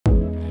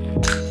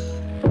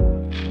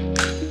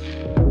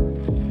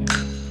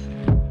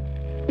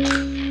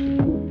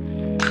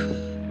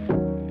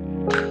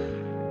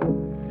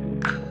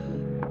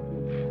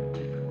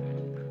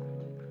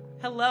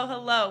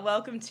hello.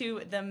 Welcome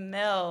to the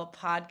Mill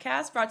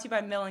podcast, brought to you by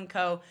Mill &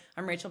 Co.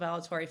 I'm Rachel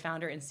Ballatori,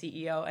 founder and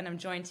CEO, and I'm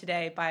joined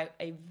today by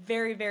a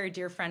very, very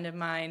dear friend of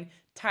mine,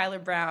 Tyler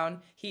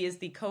Brown. He is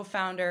the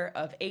co-founder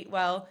of Ate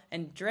Well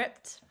and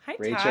Dripped. Hi,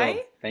 Rachel,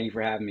 Ty. thank you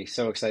for having me.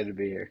 So excited to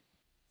be here.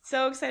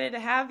 So excited to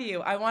have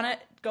you. I want to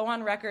go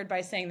on record by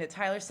saying that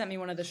Tyler sent me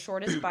one of the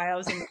shortest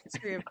bios in the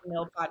history of the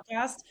Mill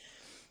podcast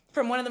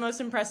from one of the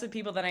most impressive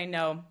people that I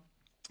know.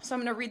 So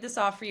I'm going to read this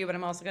off for you, but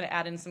I'm also going to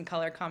add in some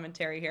color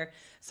commentary here.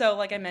 So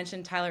like I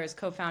mentioned, Tyler is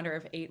co-founder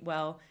of Ate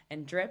Well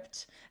and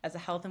Dripped. As a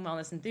health and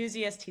wellness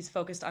enthusiast, he's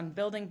focused on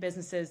building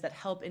businesses that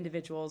help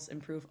individuals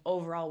improve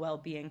overall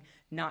well-being,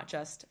 not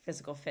just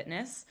physical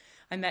fitness.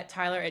 I met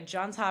Tyler at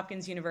Johns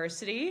Hopkins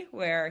University,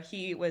 where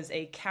he was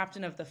a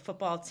captain of the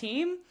football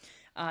team,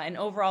 an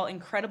overall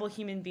incredible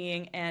human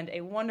being, and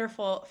a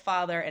wonderful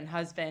father and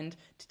husband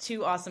to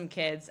two awesome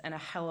kids and a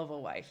hell of a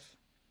wife.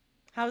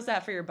 How's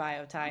that for your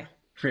bio, Ty?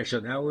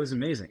 Rachel, that was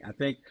amazing. I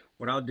think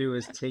what I'll do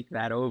is take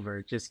that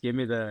over. Just give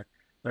me the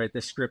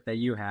script that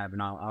you have,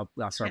 and I'll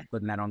start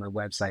putting that on the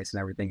websites and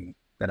everything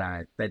that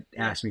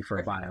asked me for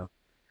a bio.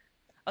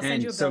 I'll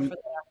send you And a bill so,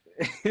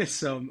 for that.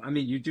 so I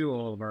mean, you do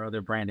all of our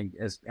other branding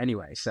as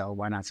anyway. So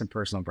why not some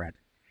personal brand?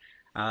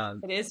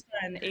 Um, It is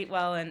fun. Ate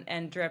Well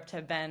and Dripped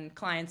have been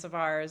clients of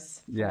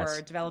ours for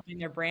yes. developing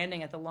their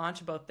branding at the launch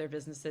of both their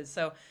businesses.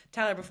 So,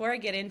 Tyler, before I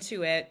get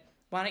into it,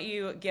 why don't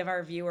you give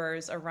our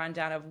viewers a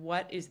rundown of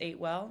what is Ate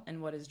Well and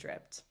what is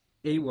Dripped?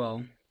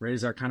 Well, right,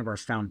 is our kind of our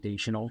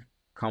foundational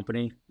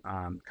company,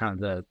 kind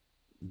of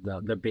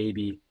the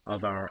baby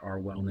of our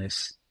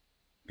wellness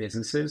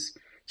businesses.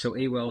 So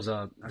Awell is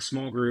a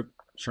small group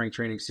strength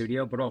training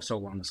studio, but also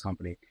a wellness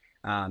company.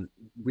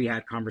 We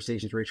had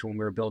conversations, Rachel, when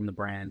we were building the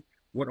brand.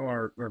 What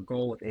our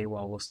goal with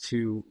Awell was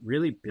to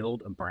really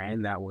build a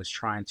brand that was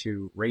trying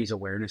to raise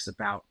awareness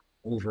about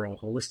overall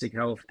holistic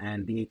health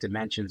and the eight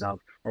dimensions of,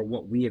 or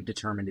what we have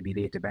determined to be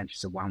the eight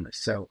dimensions of wellness.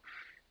 So,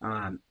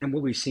 and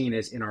what we've seen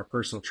is in our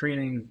personal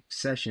training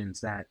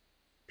sessions that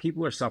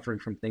people are suffering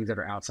from things that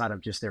are outside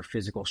of just their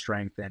physical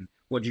strength and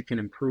what you can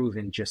improve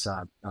in just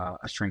a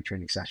strength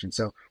training session.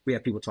 So we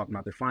have people talking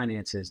about their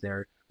finances,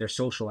 their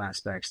social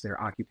aspects,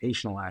 their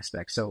occupational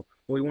aspects. So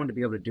what we wanted to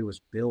be able to do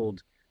is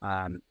build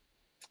an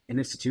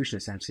institution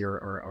essentially,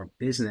 or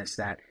a business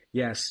that,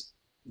 yes,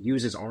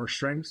 uses our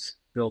strengths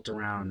built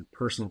around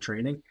personal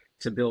training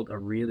to build a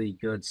really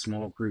good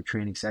small group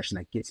training session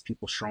that gets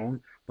people strong,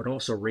 but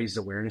also raises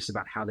awareness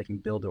about how they can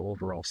build their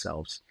overall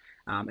selves.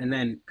 And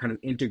then kind of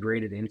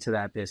integrated into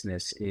that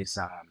business is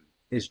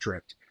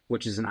Dripped,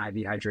 which is an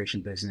IV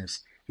hydration business,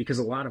 because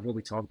a lot of what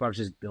we talk about is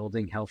just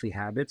building healthy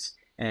habits.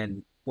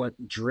 And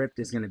what Dripped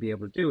is going to be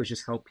able to do is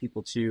just help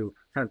people to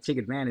kind of take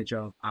advantage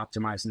of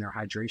optimizing their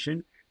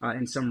hydration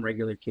in some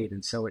regular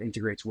cadence. So it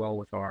integrates well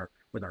with our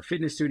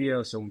fitness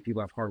studio. So when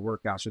people have hard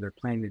workouts or they're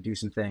planning to do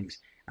some things,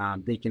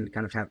 they can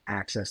kind of have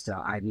access to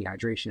IV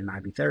hydration and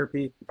IV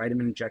therapy,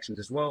 vitamin injections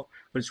as well.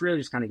 But it's really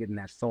just kind of getting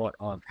that thought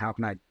of how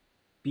can I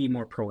be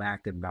more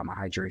proactive about my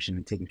hydration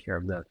and taking care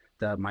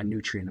of my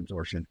nutrient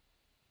absorption.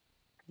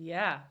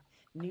 Yeah,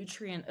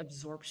 nutrient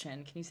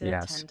absorption. Can you say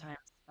that Yes. 10 times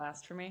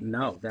fast for me?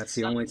 No, that's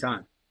the only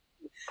time.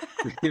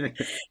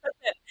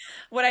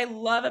 What I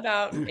love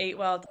about Eight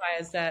Well,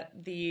 Ty, is that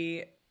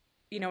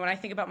when I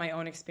think about my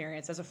own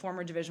experience as a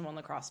former Division One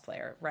lacrosse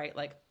player, right?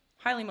 Like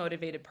highly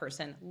motivated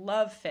person,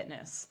 love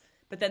fitness.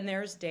 But then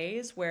there's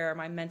days where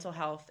my mental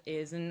health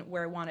isn't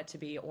where I want it to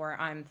be, or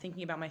I'm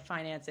thinking about my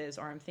finances,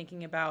 or I'm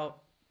thinking about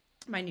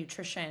my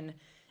nutrition.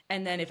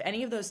 And then if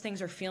any of those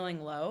things are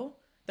feeling low,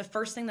 the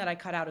first thing that I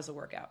cut out is a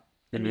workout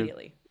Hmm.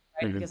 immediately,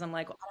 right? Hmm. Because I'm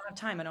like, well, I don't have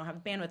time, I don't have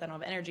bandwidth, I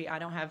don't have energy, I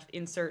don't have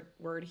insert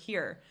word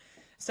here.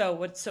 So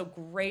what's so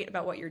great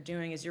about what you're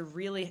doing is you're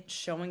really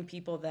showing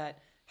people that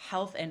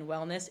health and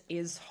wellness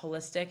is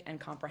holistic and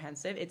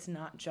comprehensive. It's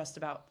not just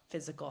about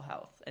physical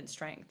health and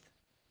strength.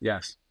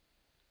 Yes.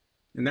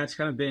 And that's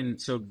kind of been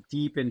so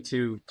deep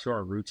to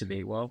our roots of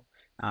Atewell.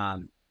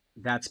 Um,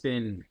 that's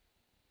been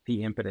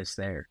the impetus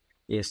there,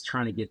 is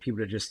trying to get people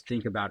to just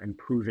think about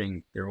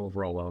improving their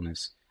overall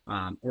wellness,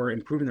 or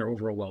improving their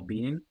overall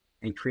well-being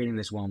and creating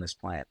this wellness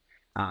plan.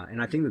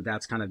 And I think that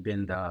that's kind of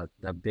been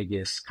the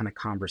biggest kind of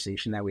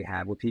conversation that we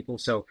had with people.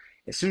 So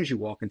as soon as you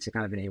walk into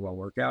kind of an AWell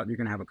workout, you're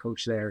going to have a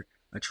coach there,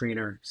 a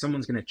trainer,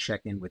 someone's going to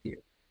check in with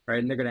you, right?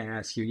 And they're going to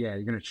ask you, yeah,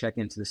 you're going to check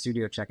into the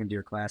studio, check into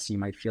your class. So you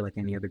might feel like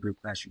any other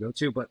group class you go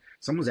to, but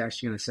someone's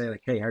actually going to say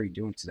like, hey, how are you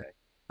doing today?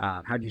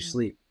 How'd you Mm.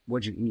 sleep?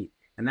 What'd you eat?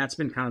 And that's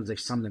been kind of like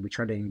something that we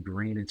try to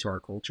ingrain into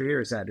our culture here,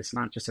 is that it's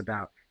not just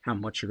about how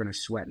much you're going to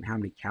sweat and how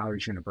many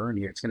calories you're going to burn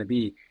here. It's going to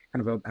be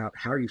kind of about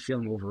how are you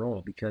feeling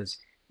overall, because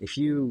if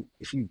you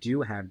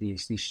do have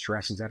these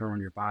stresses that are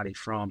on your body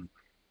from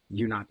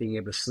you not being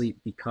able to sleep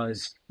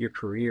because your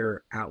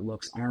career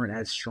outlooks aren't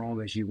as strong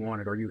as you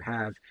wanted, or you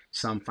have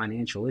some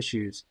financial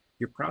issues,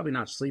 you're probably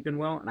not sleeping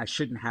well. And I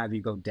shouldn't have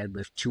you go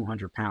deadlift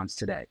 200 pounds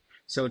today.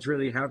 So it's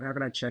really how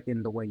can I check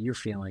in the way you're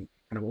feeling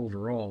kind of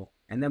overall,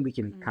 and then we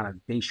can Mm. kind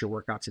of base your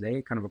workout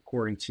today kind of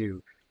according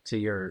to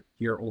your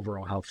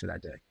overall health for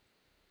that day.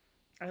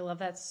 I love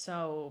that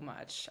so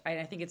much.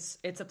 I think it's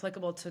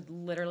applicable to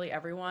literally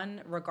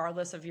everyone,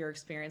 regardless of your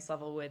experience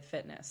level with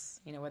fitness.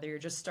 You know, whether you're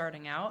just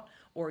starting out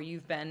or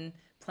you've been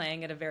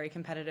playing at a very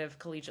competitive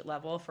collegiate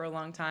level for a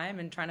long time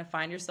and trying to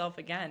find yourself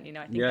again. You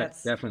know, I think Yeah,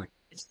 that's definitely.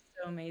 it's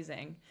so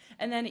amazing.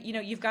 And then, you know,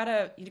 you've got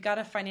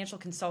a financial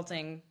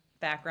consulting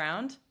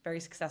background,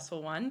 very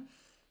successful one.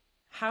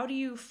 How do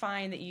you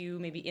find that you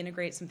maybe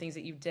integrate some things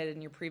that you did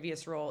in your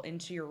previous role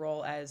into your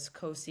role as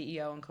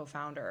co-CEO and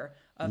co-founder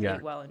of Yeah.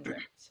 Ate Well and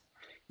Drift?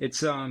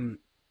 It's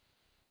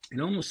it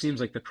almost seems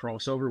like the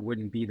crossover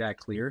wouldn't be that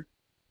clear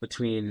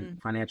between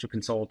Mm, financial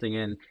consulting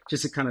and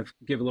just to kind of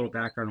give a little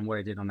background on what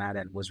I did on that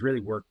end was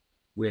really work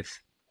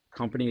with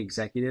company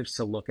executives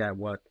to look at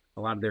what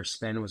a lot of their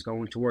spend was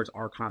going towards.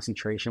 Our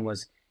concentration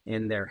was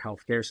in their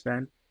healthcare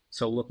spend.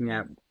 So looking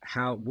at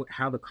how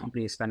the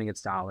company is spending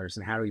its dollars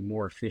and how do we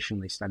more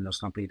efficiently spend those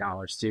company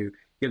dollars to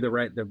give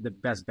the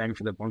best bang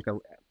for the buck,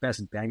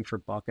 best bang for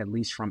buck, at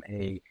least from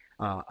a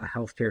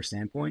healthcare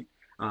standpoint.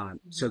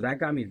 So mhm. that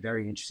got me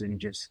very interested in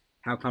just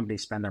how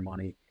companies spend their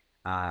money,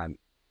 um,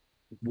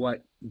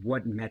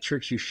 what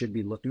metrics you should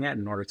be looking at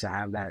in order to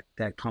have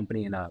that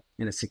company in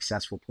a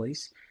successful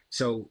place.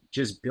 So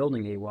just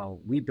building a well,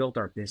 we built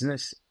our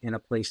business in a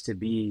place to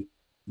be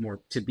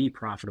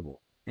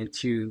profitable and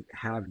to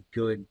have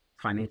good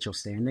financial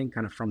standing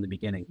kind of from the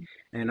beginning.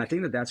 And I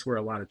think that that's where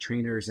a lot of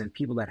trainers and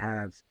people that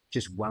have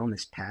just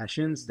wellness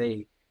passions,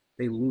 they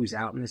lose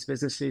out in this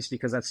business space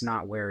because that's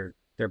not where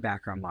their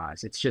background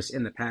lies. It's just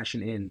in the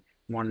passion in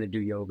wanting to do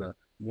yoga,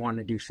 want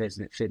to do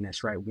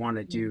fitness, right? Want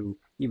to Mm, do,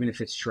 even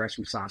if it's stretch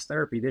massage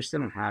therapy, they still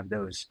don't have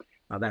those,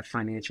 that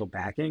financial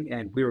backing.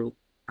 And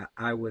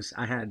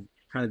I had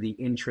kind of the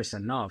interest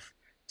enough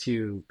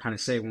to kind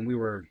of say when we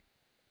were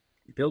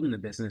building the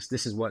business,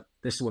 this is what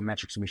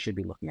metrics we should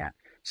be looking at.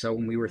 So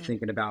when we were mm,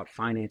 thinking about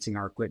financing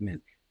our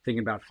equipment,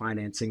 thinking about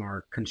financing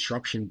our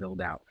construction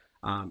build out,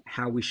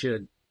 how we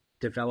should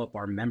develop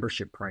our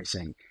membership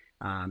pricing,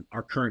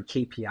 our current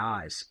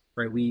KPIs,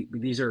 right?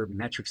 These are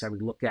metrics that we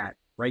look at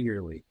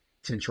regularly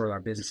to ensure our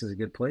business is a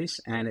good place,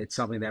 and it's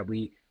something that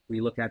we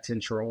look at to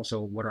ensure also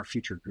what our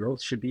future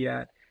growth should be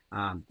at.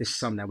 This is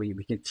something that we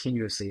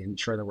continuously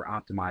ensure that we're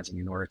optimizing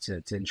in order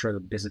to ensure the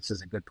business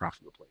is a good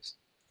profitable place.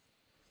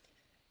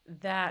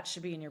 that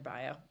should be in your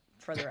bio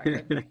for the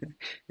record.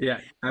 Yeah,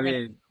 I We're gonna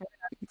mean,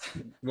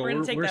 well, we're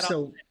gonna take we're that off.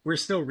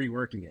 still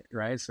reworking it,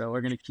 right? So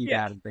we're gonna keep Yeah.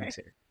 adding things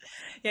here.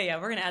 Yeah,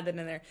 we're gonna add that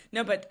in there.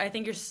 No, but I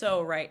think you're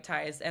so right,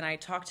 Ties. And I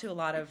talk to a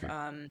lot of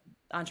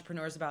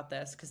entrepreneurs about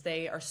this because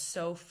they are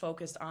so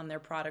focused on their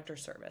product or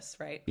service,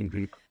 right?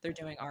 Mm-hmm. They're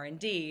doing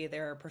R&D,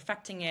 they're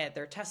perfecting it,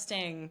 they're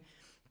testing,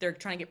 they're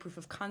trying to get proof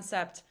of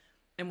concept.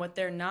 And what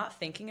they're not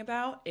thinking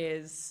about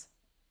is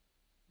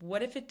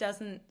what if it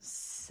doesn't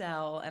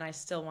sell and I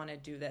still want to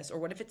do this? Or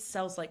what if it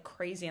sells like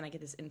crazy and I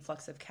get this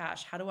influx of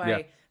cash? How do Yeah,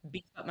 I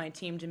beef up my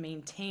team to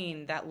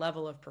maintain that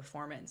level of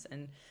performance?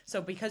 And so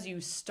because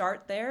you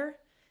start there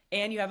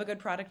and you have a good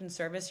product and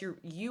service,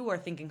 you are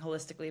thinking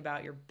holistically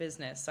about your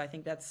business. So I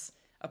think that's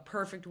a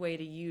perfect way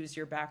to use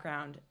your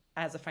background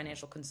as a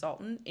financial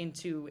consultant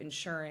into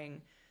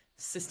ensuring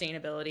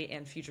sustainability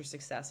and future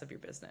success of your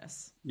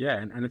business. yeah,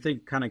 and I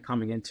think kind of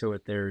coming into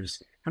it,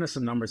 there's kind of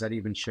some numbers that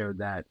even showed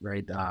that,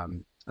 right?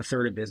 A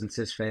third of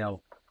businesses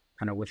fail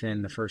kind of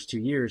within the first 2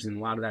 years, and a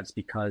lot of that's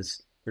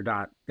because they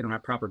don't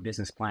have proper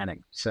business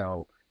planning.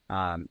 So,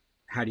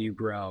 how do you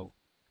grow?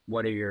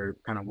 What are your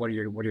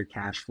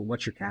cash flow?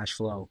 What's your cash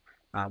flow?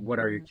 What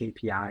are your Mhm.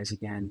 KPIs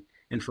again?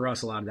 And for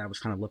us, a lot of that was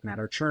kind of looking at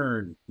our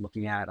churn,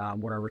 looking at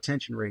what our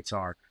retention rates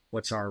are,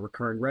 what's our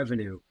recurring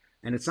revenue,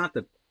 and it's not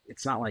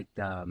like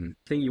the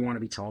thing you want to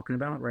be talking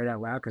about right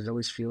out loud because it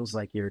always feels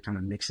like you're kind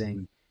of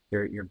mixing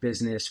your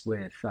business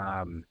with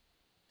kind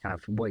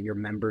of what your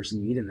members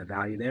need and the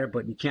value there,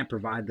 but you can't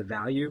provide the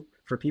value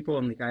for people.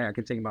 And like, I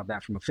can think about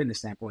that from a fitness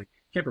standpoint.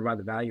 You can't provide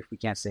the value if we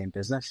can't stay in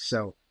business.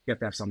 So you have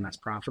to have something that's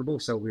profitable.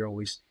 So I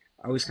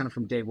always kind of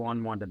from day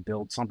one wanted to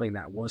build something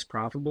that was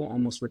profitable,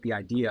 almost with the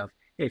idea of,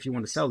 hey, if you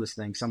want to sell this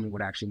thing, someone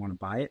would actually want to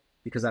buy it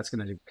because that's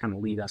going to kind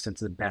of lead us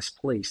into the best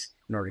place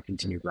in order to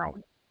continue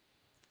growing.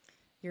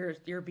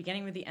 You're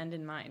beginning with the end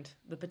in mind,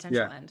 the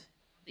potential Yeah. end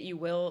that you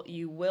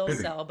will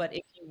sell, but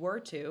if you were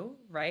to,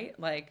 right?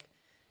 Like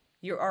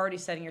you're already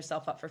setting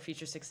yourself up for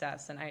future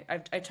success. And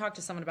I talked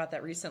to someone about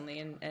that recently,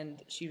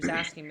 and she was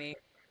asking me,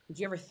 "Did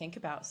you ever think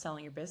about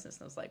selling your business?"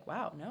 And I was like,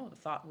 "Wow, no, the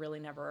thought really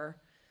never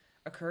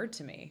occurred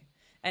to me."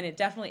 And it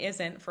definitely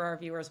isn't for our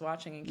viewers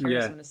watching and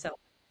curious. Yeah. I'm going to sell.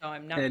 So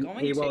I'm not And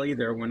going to. AWOL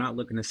either, we're not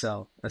looking to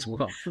sell as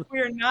well. We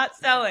are not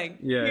selling,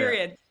 Yeah. Yeah.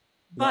 period.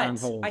 We're on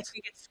But I hold.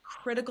 think it's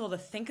critical to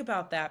think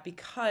about that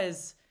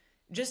because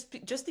just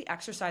the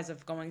exercise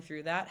of going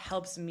through that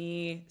helps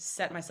me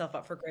set myself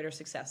up for greater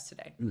success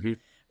today. Hmm.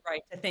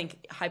 Right. To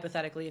think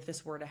hypothetically, if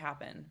this were to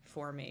happen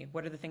for me,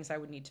 what are the things I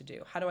would need to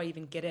do? How do I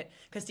even get it?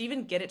 Because to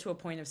even get it to a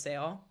point of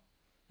sale,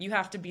 you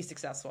have to be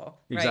successful,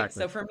 right? Exactly.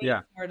 So for me,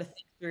 Yeah. it's more to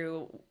think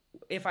through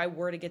if I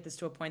were to get this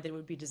to a point that it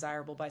would be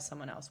desirable by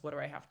someone else, what do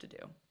I have to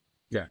do?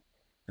 Yeah.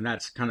 And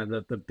that's kind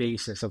of the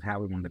basis of how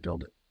we want to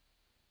build it.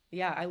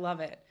 Yeah, I love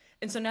it.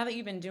 And so now that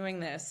you've been doing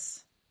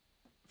this,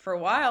 for a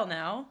while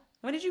now.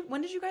 When did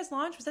you guys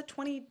launch? Was that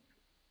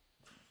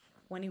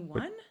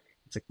 2021?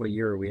 It's like, what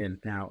year are we in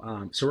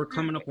now? So we're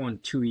coming up on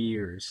 2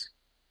 years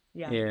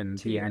Yeah, in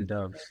two the years. end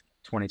of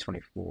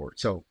 2024.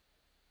 So,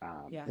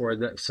 Yeah,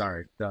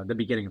 the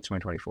beginning of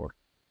 2024.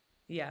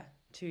 yeah,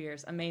 2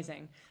 years.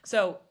 Amazing.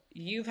 So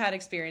you've had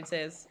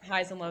experiences,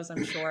 highs and lows,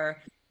 I'm sure.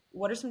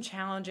 What are some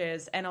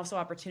challenges and also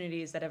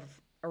opportunities that have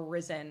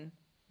arisen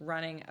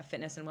running a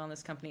fitness and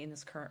wellness company in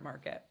this current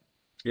market?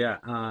 Yeah.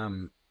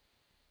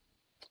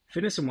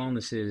 Fitness and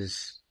wellness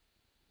is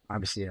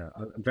obviously a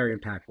very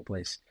impactful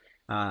place.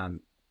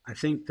 I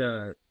think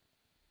the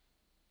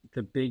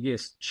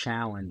biggest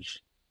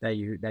challenge that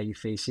you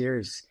face here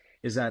is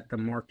that the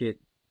market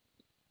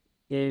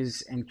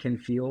is and can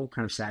feel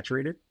kind of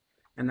saturated,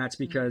 and that's Mm,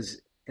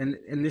 because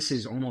and this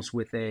is almost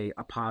with a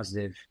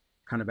positive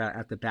kind of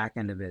at the back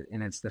end of it,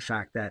 and it's the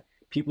fact that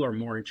people are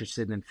more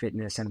interested in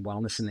fitness and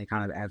wellness than they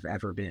kind of have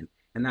ever been,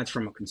 and that's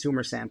from a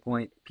consumer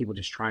standpoint, people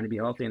just trying to be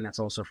healthy, and that's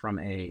also from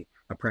a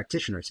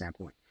practitioner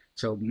standpoint.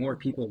 So more mhm,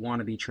 people want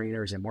to be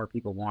trainers and more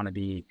people want to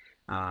be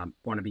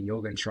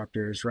yoga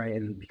instructors, right?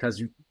 And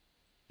because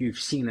you've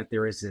seen that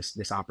there is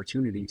this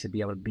opportunity to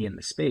be able to be in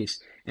the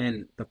space.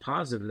 And the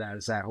positive of that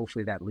is that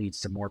hopefully that leads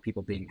to more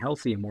people being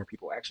healthy and more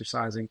people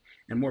exercising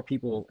and more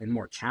people and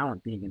more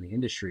talent being in the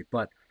industry.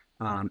 But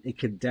it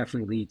could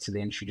definitely lead to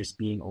the industry just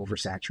being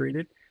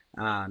oversaturated.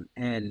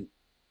 And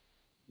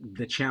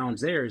the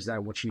challenge there is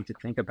that what you need to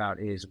think about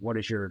is what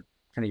is your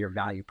kind of your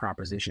value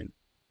proposition.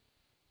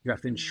 You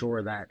have to mm,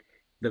 ensure that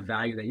the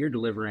value that you're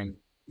delivering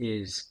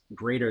is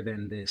greater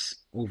than this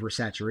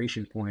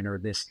oversaturation point or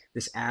this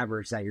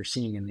average that you're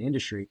seeing in the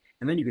industry,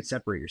 and then you could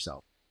separate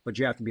yourself. But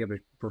you have to be able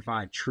to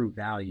provide true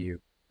value,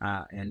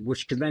 and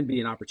which can then be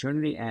an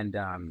opportunity and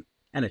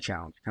a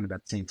challenge, kind of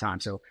at the same time.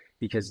 So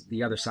because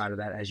the other side of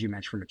that, as you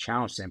mentioned, from a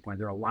challenge standpoint,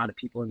 there are a lot of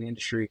people in the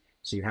industry,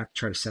 so you have to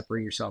try to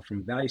separate yourself from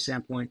a value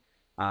standpoint.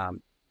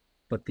 Um,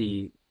 but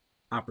the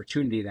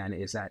opportunity then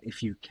is that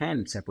if you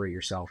can separate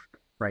yourself,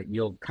 right,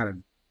 you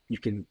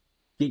can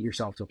get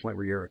yourself to a point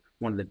where you're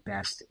one of the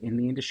best in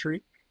the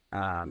industry,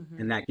 mhm.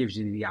 and that gives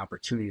you the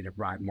opportunity to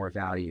provide more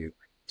value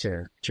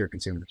to your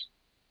consumers.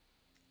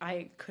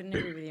 I couldn't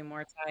agree with you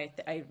more.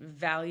 I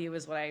value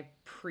is what I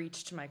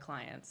preach to my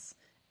clients.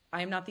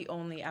 I am not the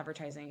only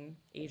advertising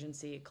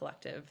agency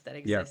collective that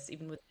Yeah, exists,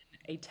 even within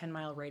a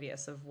 10-mile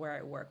radius of where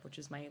I work, which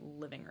is my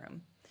living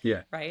room,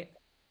 yeah, right?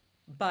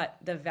 But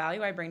the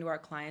value I bring to our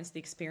clients, the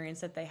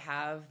experience that they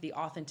have, the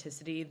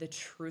authenticity, the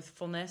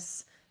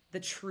truthfulness, the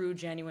true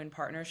genuine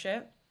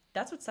partnership,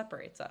 that's what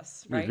separates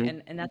us, right? hmm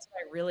And that's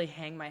what I really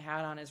hang my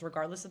hat on is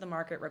regardless of the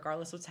market,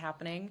 regardless what's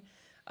happening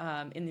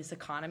in this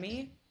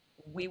economy,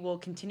 we will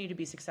continue to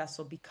be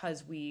successful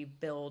because we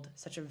build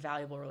such a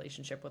valuable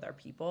relationship with our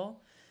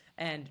people.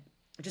 And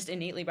just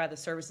innately by the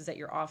services that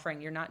you're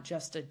offering, you're not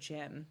just a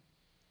gym,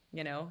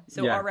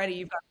 so yeah. already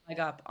you've got a leg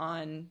up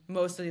on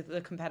most of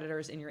the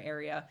competitors in your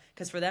area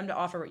because for them to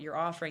offer what you're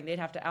offering, they'd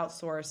have to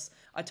outsource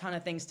a ton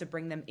of things to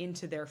bring them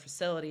into their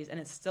facilities, and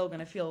it's still going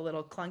to feel a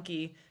little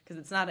clunky because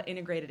it's not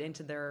integrated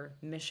into their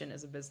mission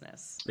as a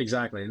business.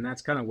 Exactly. And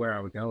that's kind of where I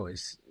would go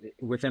is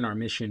within our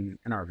mission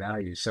and our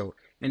values. So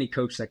any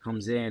coach that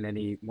comes in,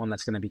 anyone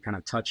that's going to be kind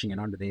of touching and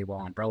under the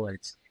AWOL umbrella,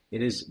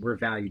 we're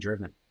value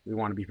driven. We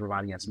want to be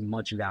providing as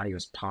much value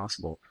as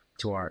possible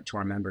to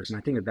our members. And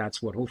I think that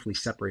that's what hopefully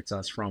separates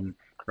us from,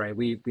 right.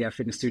 We have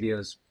fitness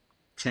studios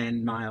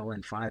 10 mile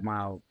and 5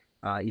 mile,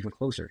 even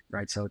closer,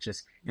 right? So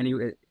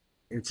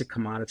it's a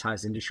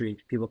commoditized industry.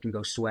 People can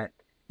go sweat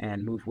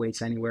and move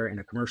weights anywhere in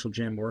a commercial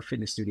gym or a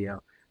fitness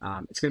studio.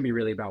 It's going to be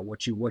really about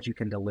what you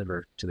can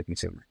deliver to the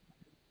consumer.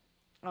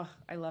 Oh,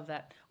 I love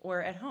that.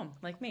 Or at home,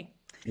 like me.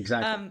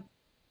 Exactly. Um,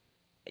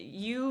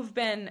 you've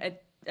been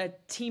a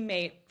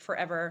teammate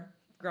forever,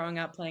 growing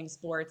up playing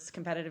sports,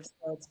 competitive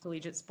sports,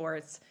 collegiate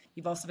sports.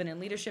 You've also been in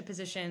leadership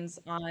positions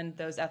on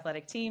those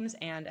athletic teams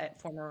and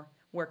at former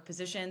work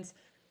positions.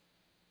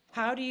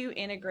 How do you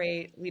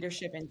integrate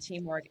leadership and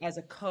teamwork as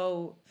a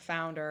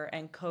co-founder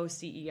and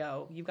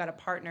co-CEO? You've got a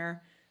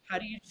partner. How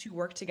do you two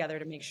work together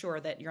to make sure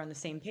that you're on the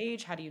same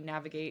page? How do you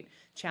navigate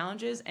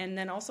challenges? And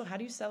then also, how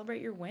do you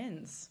celebrate your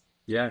wins?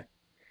 Yeah.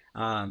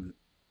 Um,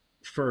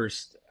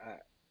 First,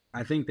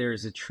 I think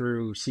there's a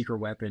true secret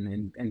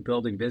weapon in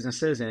building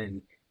businesses,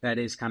 and that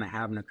is kind of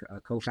having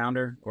a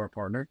co-founder or a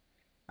partner.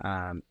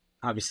 Um,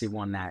 Obviously,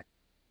 one that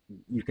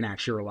you can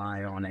actually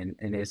rely on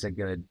and is a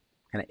good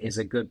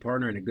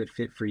partner and a good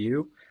fit for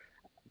you.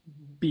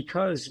 Mhm.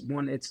 Because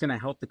one, it's going to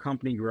help the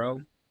company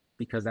grow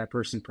because that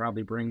person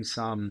probably brings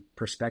some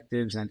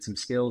perspectives and some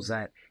skills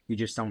that you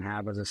just don't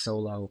have as a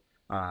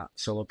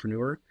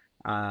solopreneur.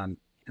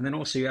 And then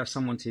also you have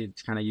someone to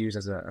kind of use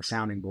as a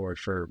sounding board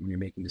for when you're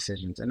making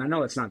decisions. And I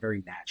know it's not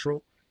very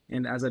natural.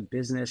 And as a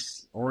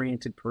business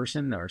oriented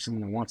person or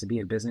someone who wants to be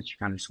in business, you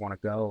kind of just want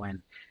to go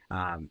and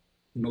um,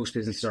 most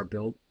businesses are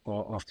built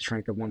off the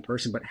strength of one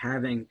person, but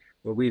having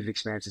what we've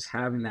experienced is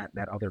having that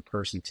other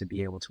person to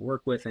be able to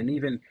work with and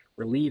even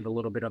relieve a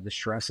little bit of the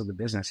stress of the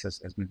business has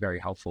been very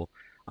helpful.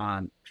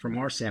 From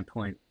our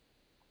standpoint,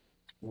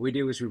 what we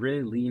do is we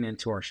really lean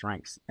into our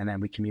strengths and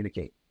then we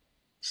communicate.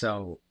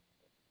 So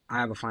I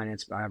have a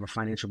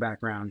financial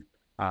background.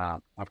 My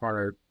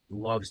partner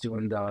loves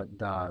doing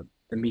the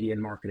media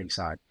and marketing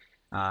side.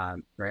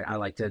 Right. I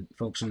like to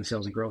focus on the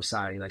sales and growth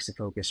side. He likes to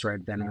focus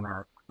right then on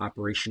our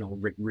operational,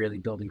 really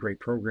building great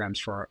programs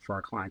for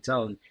our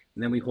clientele. And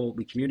then we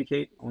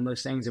communicate on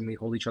those things and we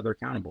hold each other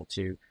accountable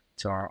to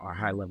our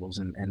high levels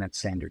and that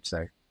standards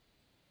there.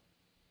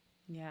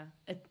 Yeah,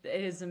 it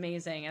is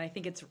amazing. And I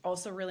think it's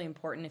also really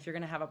important if you're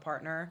going to have a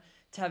partner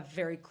to have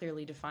very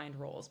clearly defined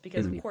roles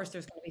because, of Mhm. course,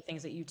 there's going to be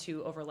things that you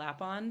two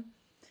overlap on,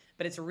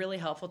 but it's really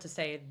helpful to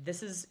say,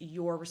 this is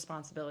your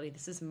responsibility.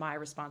 This is my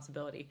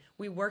responsibility.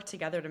 We work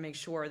together to make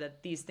sure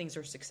that these things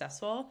are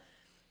successful.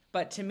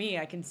 But to me,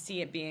 I can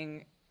see it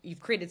being, you've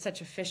created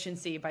such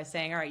efficiency by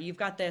saying, all right, you've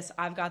got this,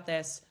 I've got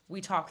this. We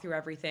talk through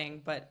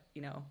everything, but,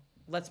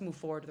 let's move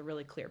forward with a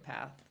really clear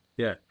path.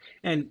 Yeah,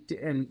 and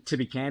to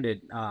be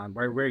candid,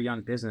 we're a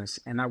young business,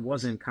 and that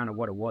wasn't kind of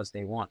what it was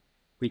day one.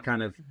 We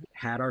kind of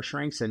had our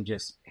strengths and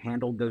just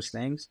handled those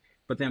things,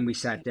 but then we Yeah.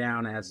 sat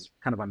down as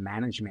kind of a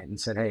management and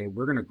said, "Hey,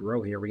 we're going to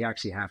grow here. We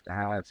actually have to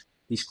have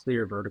these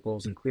clear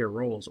verticals and clear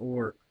roles,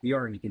 or we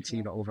are going to Yeah.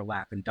 continue to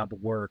overlap and double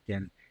work,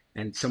 and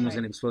someone's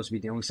Right. going to be supposed to be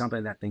doing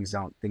something that things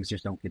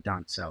just don't get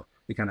done." So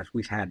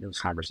we've had those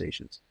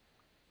conversations.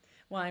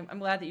 Well, I'm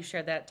glad that you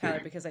shared that,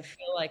 Tyler, because I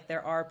feel like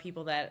there are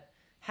people that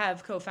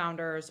have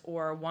co-founders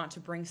or want to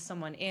bring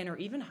someone in or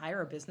even hire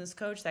a business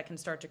coach that can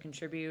start to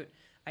contribute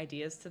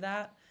ideas to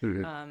that.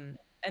 Mhm.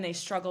 And they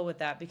struggle with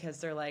that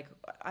because they're like,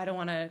 I don't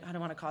want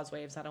to cause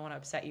waves. I don't want to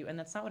upset you. And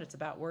that's not what it's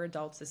about. We're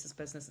adults. This is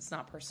business. It's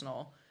not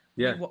personal.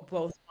 We Yeah, both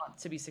want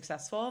to be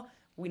successful.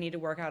 We need to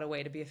work out a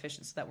way to be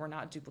efficient so that we're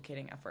not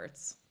duplicating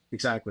efforts.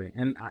 exactly.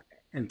 And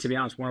to be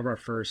honest, one of our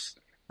first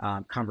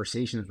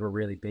conversations were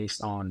really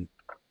based on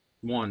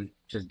one,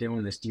 just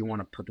doing this. Do you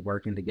want to put the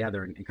work in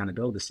together and kind of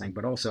build this thing?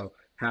 But also,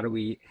 how do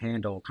we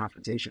handle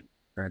confrontation?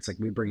 Right? It's like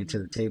we bring it to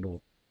the Mhm.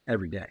 table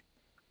every day.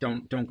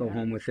 Don't go Yeah.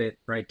 home with it.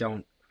 Right?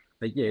 Don't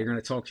like yeah. You're going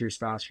to talk to your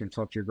spouse. You're going to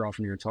talk to your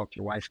girlfriend. You're going to talk to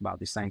your wife about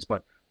these things.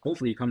 But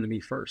hopefully, you come to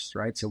me first,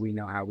 right? So we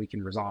know how we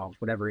can resolve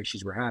whatever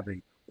issues we're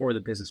having, or the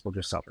business will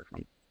just suffer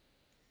from it.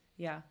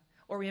 Yeah.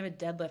 Or we have a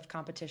deadlift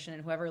competition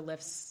and whoever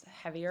lifts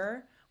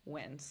heavier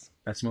wins.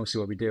 That's mostly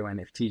what we do. And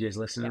if TJ's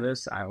listening Yeah. to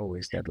this, I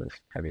always deadlift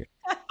heavy.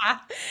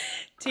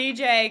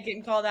 TJ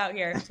getting called out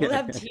here. We'll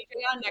have TJ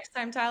on next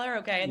time, Tyler.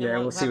 Okay. And then Yeah,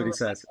 we'll we'll see have a what he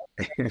says.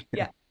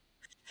 yeah.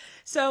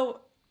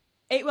 So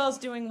Eight Well's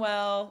doing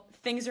well.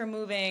 Things are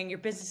moving. Your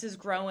business is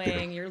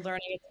growing. You're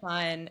learning a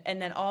ton.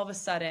 And then all of a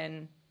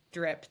sudden,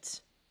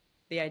 dripped.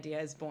 The idea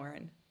is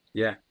born.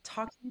 Yeah.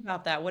 Talk to me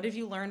about that. What have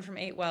you learned from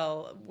Eight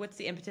Well? What's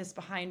the impetus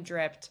behind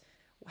Dripped?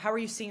 How are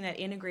you seeing that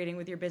integrating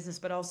with your business,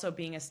 but also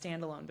being a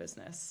standalone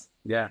business?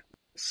 Yeah.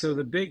 So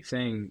the big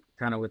thing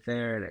kind of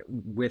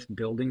with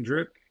building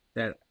drip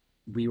that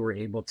we were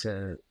able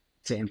to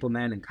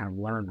implement and kind of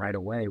learn right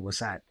away was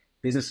that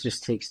business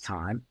just takes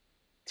time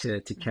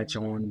to catch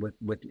Mhm. on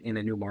with in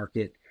a new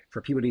market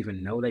for people to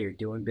even know that you're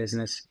doing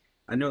business.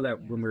 I know that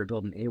Yeah. when we were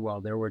building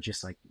AWell, there were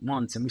just like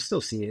months, and we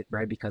still see it,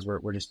 right? Because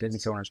we're just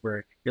business owners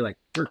where you're like,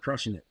 we're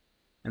crushing it.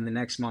 And the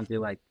next month you're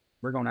like,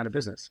 we're going out of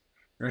business.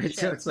 Right.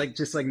 So Sure. it's like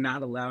just like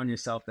not allowing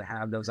yourself to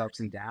have those ups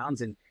and downs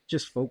and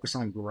just focus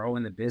on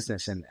growing the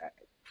business and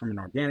from an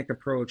organic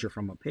approach or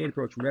from a paid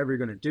approach, whatever you're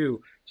going to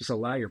do, just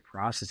allow your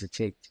process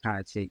to kind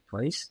of take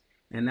place.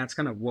 And that's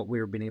kind of what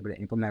we've been able to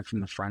implement from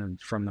the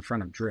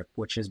front of Drip,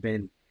 which has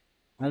been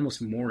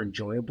almost more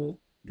enjoyable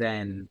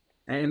than.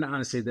 And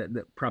honestly,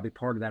 probably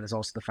part of that is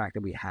also the fact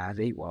that we have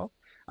 8well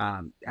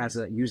as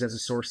a use as a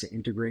source to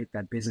integrate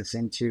that business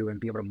into and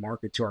be able to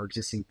market to our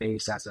existing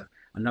base as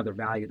another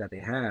value that they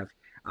have.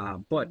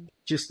 But Mhm.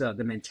 just the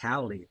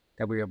mentality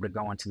that we're able to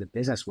go into the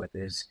business with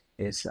is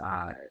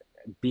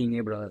being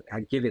able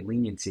to give it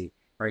leniency,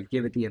 right?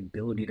 Give it the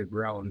ability to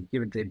grow and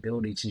give it the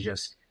ability to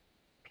just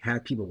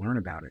have people learn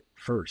about it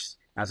first,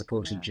 as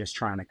opposed to Yeah. just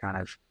trying to kind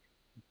of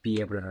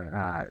be able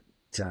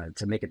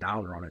to make a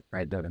dollar on it,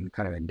 right?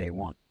 Kind of in day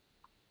one.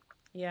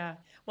 Yeah.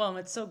 Well, and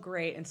what's so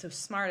great and so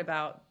smart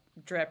about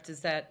Dripped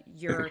is that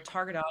your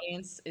target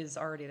audience is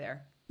already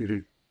there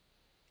Mhm.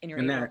 in your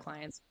And Eight Well that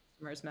clients,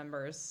 customers,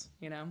 members.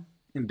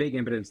 and big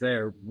impotence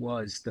there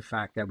was the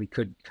fact that we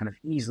could kind of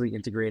easily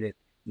integrate it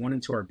one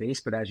into our base,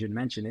 but as you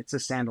mentioned, it's a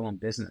standalone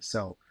business.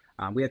 So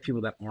we have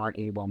people that aren't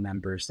AWell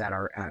members that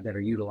are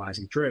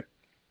utilizing Drip,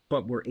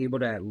 but we're able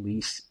to at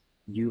least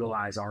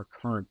utilize our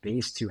current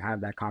base to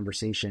have that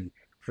conversation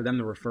for them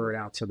to refer it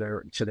out to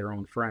their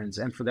own friends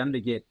and for them to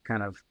get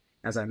kind of,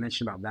 as I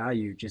mentioned about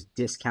value, just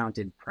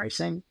discounted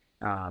pricing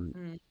um,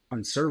 Mm.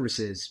 on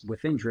services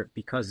within Drip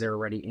because they're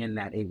already in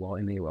that AWell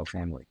in the AWell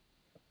family.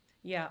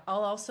 Yeah.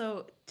 I'll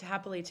also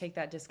happily take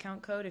that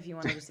discount code if you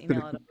want to just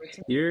email it over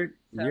to me.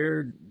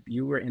 So,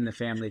 You were in the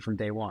family from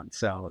day one,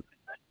 so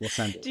we'll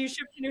send it. do you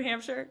ship to New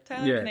Hampshire,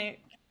 Tyler? Yeah, Can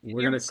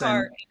we're your gonna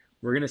car? send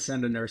we're gonna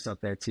send a nurse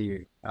up there to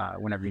you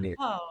whenever you need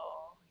Oh,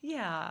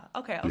 yeah.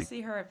 Okay, I'll it.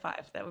 see her at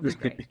 5. That would be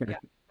great. Yeah.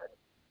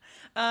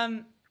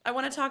 Um, I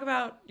want to talk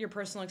about your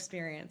personal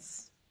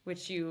experience,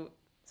 which you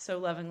so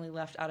lovingly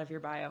left out of your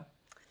bio.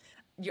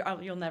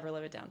 You'll never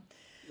live it down.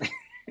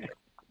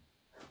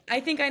 I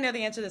think I know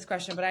the answer to this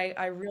question, but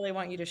I really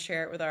want you to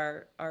share it with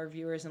our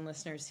viewers and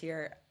listeners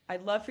here.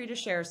 I'd love for you to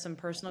share some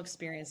personal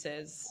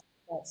experiences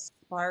that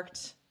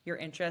sparked your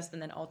interest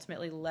and then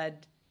ultimately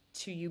led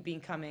to you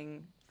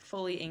becoming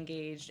fully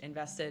engaged,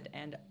 invested,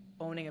 and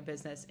owning a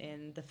business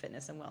in the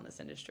fitness and wellness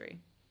industry.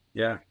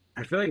 Yeah,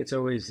 I feel like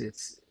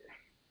it's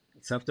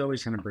tough to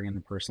always kind of bring in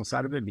the personal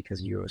side of it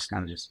because you always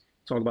kind of just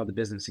talk about the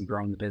business and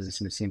growing the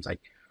business, and it seems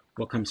like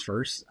what comes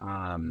first.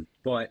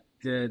 But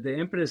the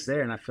impetus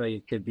there, and I feel like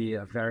it could be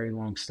a very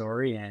long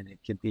story, and it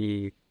could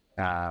be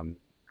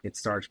it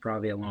starts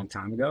probably a long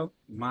time ago.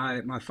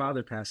 My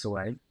father passed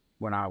away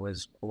when I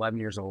was 11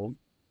 years old,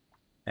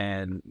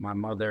 and my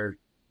mother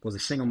was a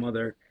single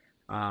mother,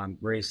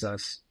 raised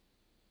us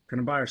kind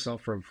of by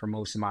herself for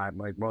most of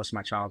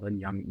my childhood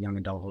and young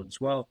adulthood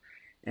as well,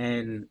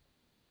 and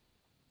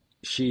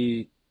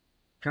she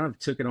kind of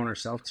took it on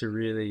herself to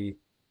really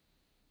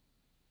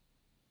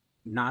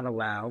not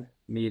allow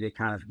me to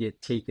kind of get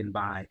taken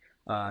by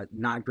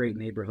not great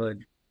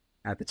neighborhood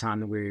at the time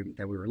that we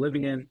were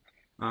living in,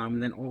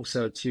 and then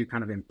also to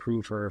kind of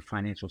improve her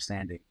financial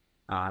standing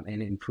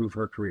and improve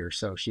her career.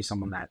 So she's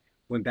someone that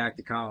went back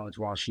to college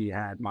while she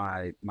had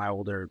my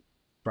older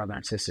brother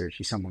and sister.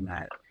 She's someone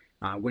that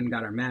went and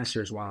got her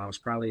master's while I was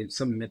probably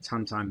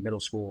sometime middle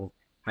school,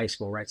 high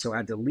school, right? So I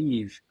had to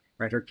leave,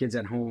 right? Her kids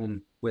at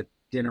home with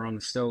dinner on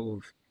the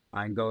stove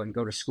and go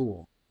to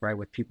school, right?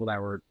 With people that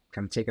were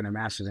kind of taking their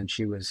masters, and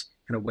she was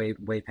kind of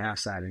way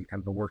past that and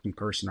kind of a working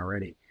person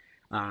already.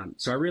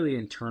 So I really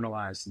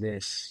internalized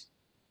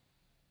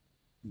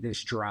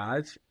this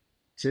drive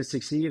to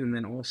succeed, and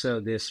then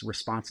also this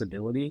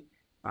responsibility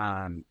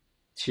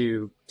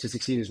to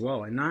succeed as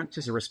well, and not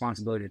just a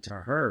responsibility to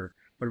her,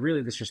 but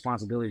really this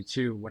responsibility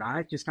to what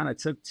I just kind of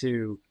took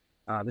to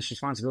this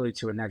responsibility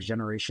to a next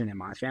generation in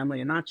my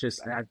family, and not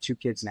just I have two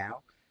kids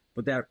now,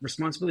 but that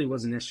responsibility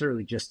wasn't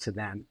necessarily just to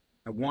them.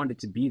 I wanted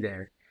to be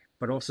there,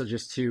 but also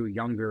just to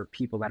younger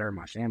people that are in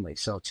my family.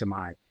 So to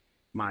my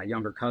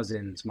younger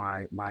cousins,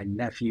 my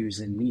nephews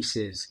and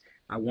nieces,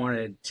 I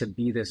wanted to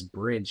be this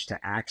bridge to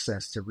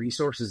access to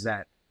resources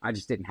that I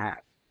just didn't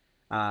have.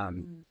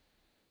 And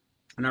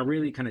I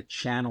really kind of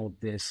channeled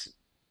this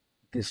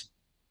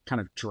kind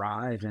of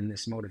drive and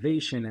this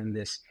motivation and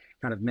this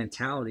kind of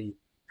mentality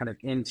kind of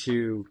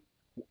into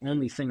the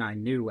only thing I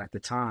knew at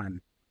the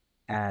time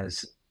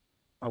as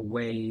a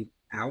way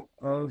out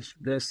of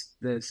the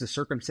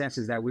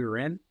circumstances that we were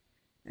in.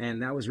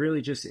 And that was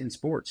really just in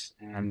sports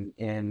and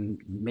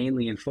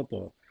mainly in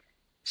football.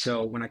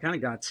 So when I kind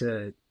of got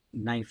to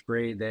ninth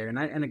grade there,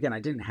 and again, I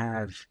didn't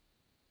have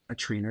a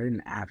trainer, I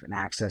didn't have an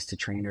access to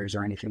trainers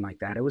or anything like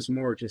that. It was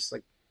more just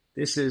like,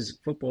 this is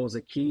football is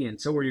a key,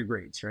 and so are your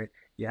grades, right?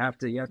 You have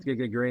to get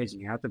good grades,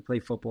 and you have to play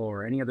football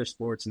or any other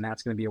sports, and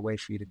that's going to be a way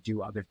for you to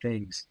do other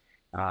things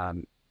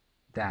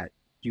that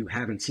you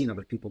haven't seen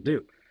other people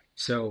do.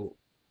 So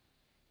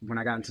when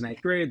I got into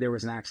ninth grade, there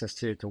was an access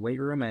to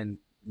weight room, and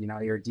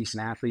you're a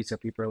decent athlete, so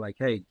people are like,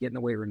 hey, get in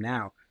the weight room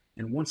now.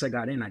 And once I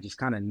got in, I just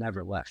kind of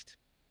never left.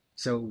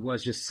 So it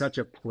was just such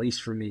a place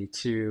for me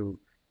to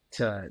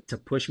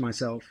push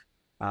myself,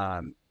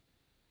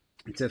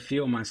 to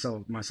feel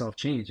myself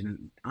change.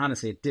 And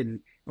honestly, it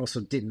didn't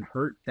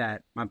hurt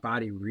that my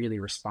body really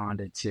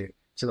responded to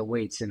the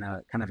weights in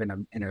a kind of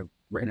in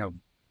a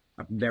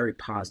very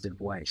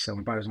positive way. So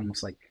my body was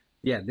almost like,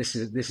 yeah, this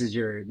is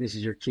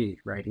your key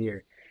right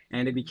here.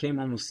 And it became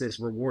almost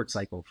this reward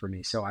cycle for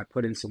me. So I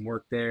put in some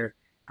work there.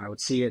 I would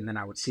see it, and then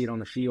I would see it on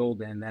the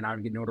field, and then I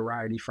would get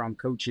notoriety from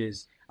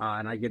coaches,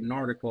 and I get an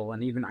article.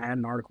 And even I had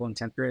an article in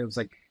 10th grade. It was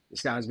like,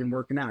 this guy's been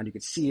working out. You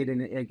could see it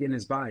in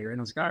his body. Right? And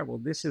I was like, all right, well,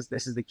 this is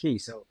the key.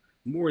 So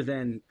more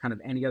than kind of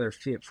any other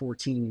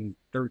 14,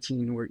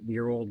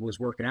 13-year-old was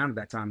working out at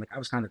that time, like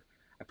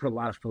I put a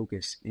lot of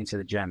focus into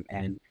the gym,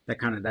 and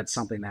that's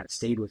something that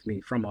stayed with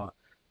me from a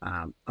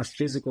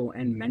physical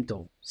and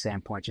mental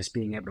standpoint, just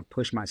being able to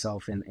push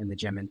myself in the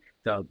gym, and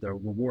the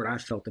reward I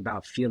felt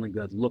about feeling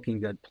good, looking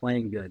good,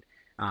 playing good,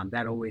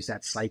 that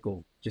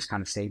cycle just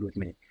kind of stayed with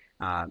me.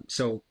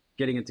 So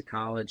getting into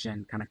college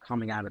and kind of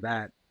coming out of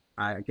that,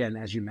 I, again,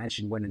 as you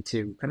mentioned, went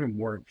into kind of a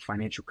more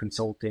financial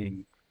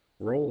consulting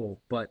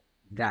role, but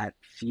that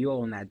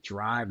feel and that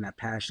drive and that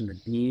passion to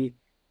be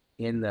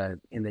in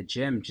the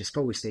gym just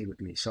always stayed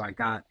with me. So I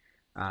got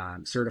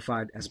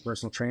certified as a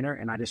personal trainer,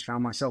 and I just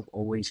found myself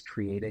always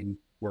creating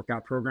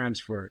workout programs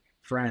for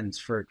friends,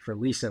 for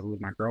Lisa, who was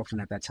my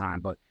girlfriend at that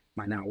time, but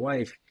my now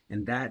wife,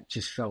 and that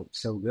just felt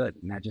so good,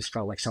 and that just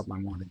felt like something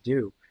I wanted to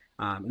do.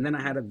 And then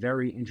I had a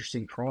very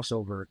interesting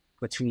crossover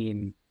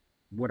between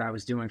what I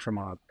was doing from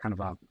a kind of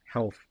a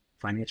health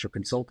financial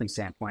consulting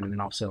standpoint, and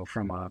then also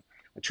from a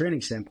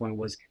training standpoint,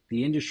 was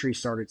the industry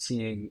started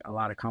seeing a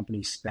lot of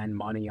companies spend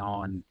money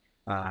on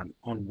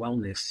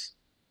wellness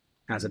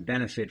as a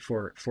benefit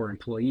for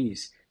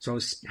employees. So I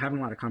was having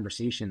a lot of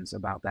conversations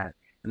about that.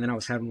 And then I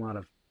was having a lot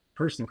of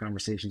personal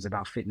conversations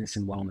about fitness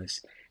and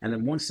wellness. And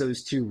then once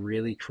those two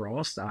really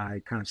crossed,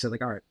 I kind of said,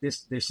 like, all right,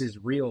 this is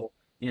real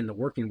in the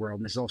working world,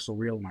 and this is also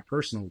real in my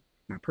personal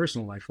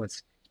life.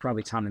 It's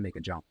probably time to make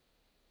a jump.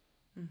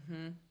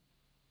 Mm-hmm.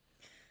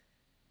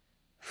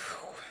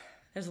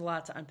 There's a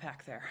lot to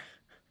unpack there.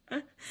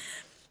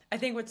 I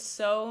think what's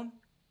so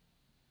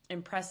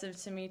impressive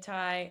to me,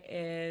 Ty,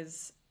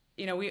 is,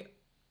 we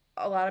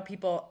a lot of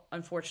people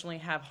unfortunately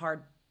have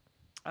hard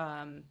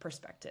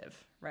perspective,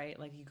 right?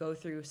 Like you go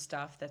through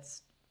stuff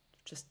that's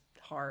just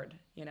hard,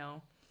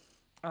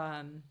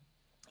 um,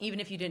 even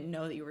if you didn't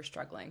know that you were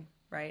struggling,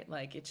 right?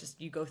 Like it's just,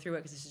 you go through it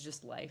because this is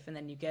just life. And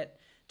then you get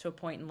to a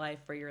point in life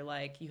where you're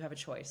like, you have a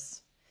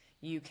choice.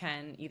 You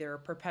can either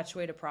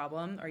perpetuate a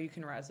problem or you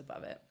can rise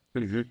above it.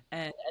 Hmm.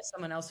 And as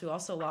someone else who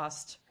also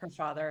lost her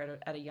father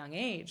at a young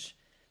age,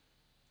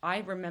 I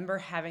remember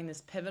having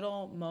this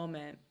pivotal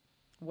moment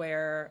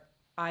where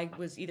I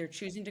was either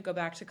choosing to go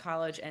back to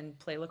college and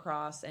play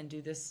lacrosse and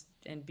do this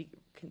and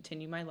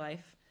continue my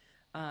life,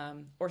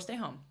 or stay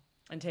home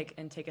and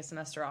take a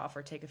semester off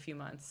or take a few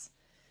months.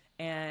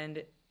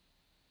 And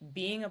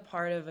being a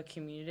part of a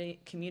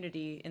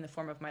community in the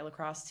form of my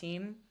lacrosse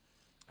team,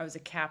 I was a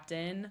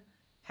captain,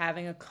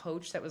 having a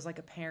coach that was like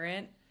a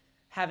parent,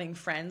 having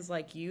friends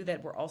like you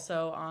that were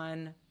also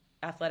on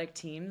athletic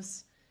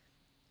teams.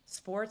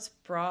 Sports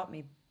brought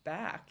me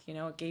back.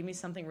 It gave me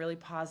something really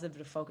positive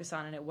to focus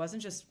on. And it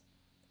wasn't just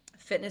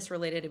fitness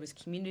related, it was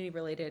community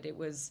related, it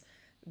was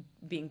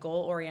being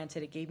goal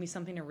oriented. It gave me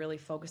something to really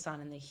focus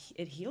on, and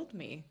it healed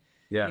me.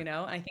 Yeah. And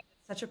I think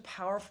it's such a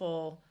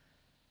powerful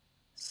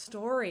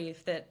story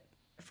that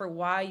for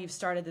why you've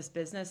started this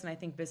business. And I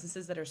think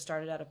businesses that are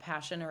started out of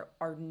passion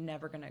are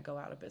never going to go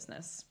out of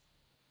business,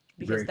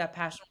 because Great. that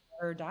passion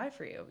will never die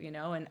for you,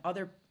 and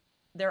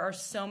there are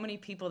so many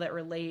people that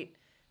relate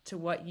to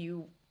what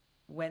you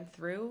went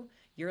through,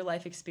 your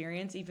life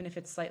experience, even if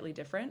it's slightly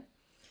different.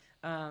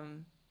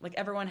 Like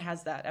everyone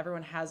has that.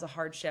 Everyone has a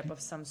hardship of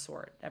some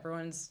sort.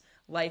 Everyone's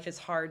life is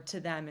hard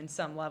to them in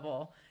some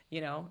level,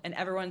 and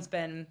everyone's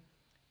been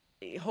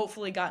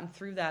hopefully gotten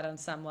through that on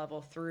some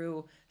level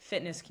through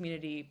fitness,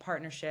 community,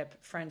 partnership,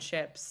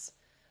 friendships,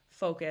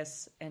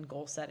 focus, and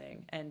goal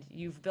setting. And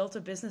you've built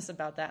a business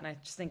about that. And I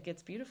just think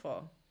it's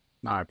beautiful.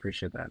 No, I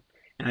appreciate that.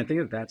 And I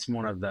think that that's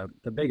one of the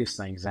biggest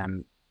things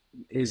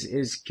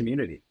is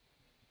community.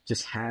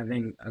 Just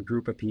having a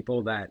group of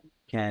people that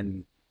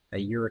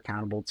you're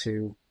accountable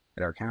to,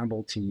 that are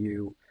accountable to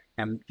you,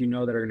 and that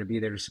are going to be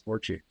there to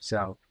support you.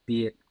 So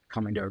be it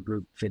coming to a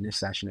group fitness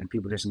session and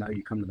people just know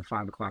you come to the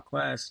 5 o'clock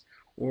class,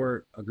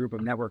 or a group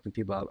of networking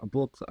people, a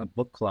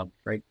book club,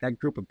 right? That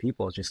group of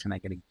people is just kind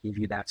of going to give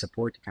you that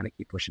support to kind of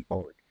keep pushing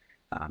forward.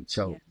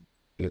 So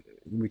Yeah,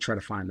 we try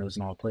to find those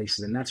in all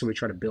places, and that's what we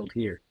try to build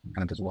here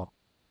kind of as well.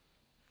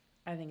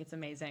 I think it's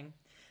amazing.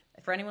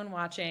 For anyone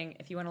watching,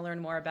 if you want to learn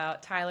more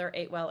about Tyler,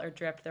 Atewell, or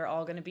Drip, they're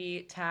all going to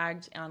be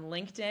tagged on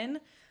LinkedIn.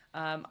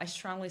 I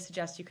strongly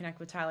suggest you connect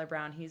with Tyler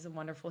Brown. He's a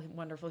wonderful,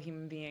 wonderful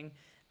human being.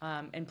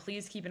 And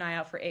please keep an eye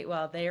out for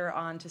Atewell. They are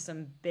on to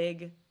some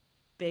big,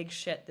 big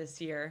shit this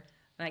year.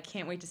 And I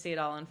can't wait to see it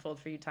all unfold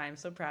for you, Ty. I'm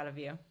so proud of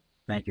you.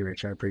 Thank you,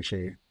 Rich. I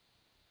appreciate you.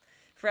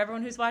 For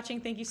everyone who's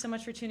watching, thank you so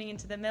much for tuning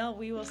into The Mill.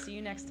 We will see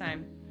you next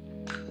time.